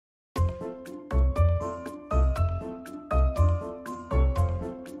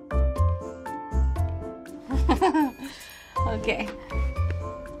Okay.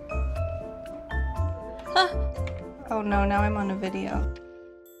 Huh. Oh no, now I'm on a video.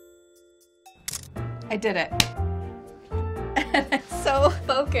 I did it. And I'm so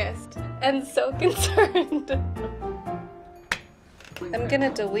focused and so concerned. I'm gonna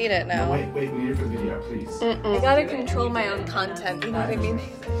delete it now. No, wait, we need it for the video, please. I gotta control my own content, you know what I mean?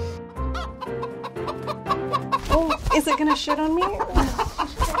 Oh, is it gonna shit on me?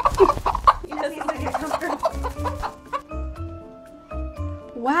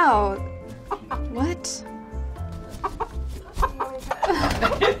 Wow. What?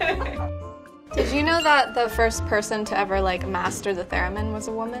 Did you know that the first person to ever like master the theremin was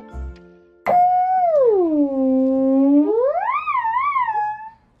a woman?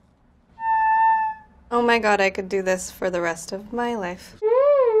 Oh my god, I could do this for the rest of my life.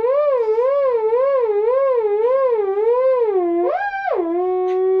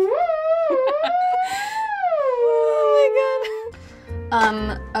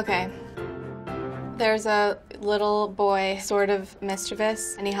 Okay. There's a little boy, sort of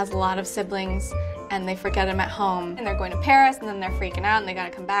mischievous, and he has a lot of siblings, and they forget him at home. And they're going to Paris, and then they're freaking out, and they gotta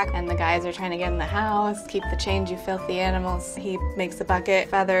come back, and the guys are trying to get in the house. Keep the change, you filthy animals. He makes a bucket,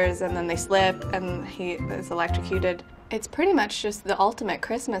 feathers, and then they slip, and he is electrocuted. It's pretty much just the ultimate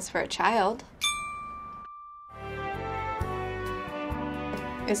Christmas for a child.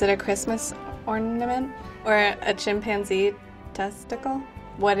 Is it a Christmas ornament? Or a chimpanzee testicle?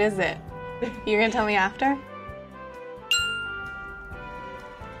 What is it? You're gonna tell me after?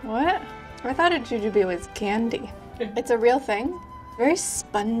 What? I thought a jujube was candy. It's a real thing? Very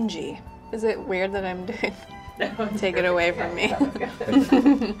spongy. Is it weird that I'm doing? No, take it away from me.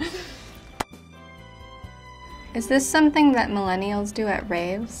 Is this something that millennials do at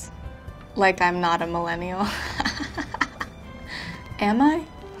raves? Like I'm not a millennial. Am I?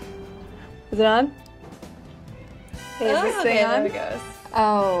 Is it on? Hey, is this thing on? There it goes.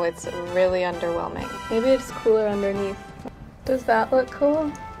 Oh, it's really underwhelming. Maybe it's cooler underneath. Does that look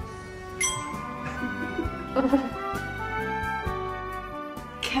cool?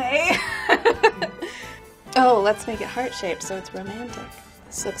 Okay. Oh, let's make it heart-shaped so it's romantic.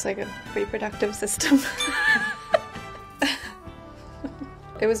 This looks like a reproductive system.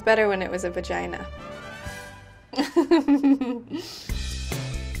 It was better when it was a vagina.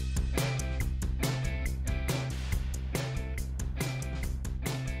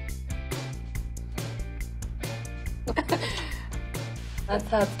 That's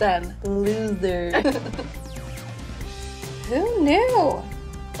how it's done. Loser. Who knew?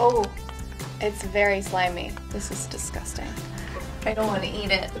 Oh, it's very slimy. This is disgusting. I don't want to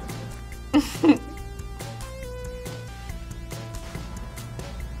eat it.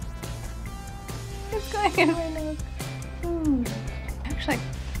 It's going in my nose. Actually,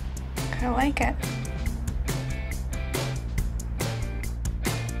 I kind of like it.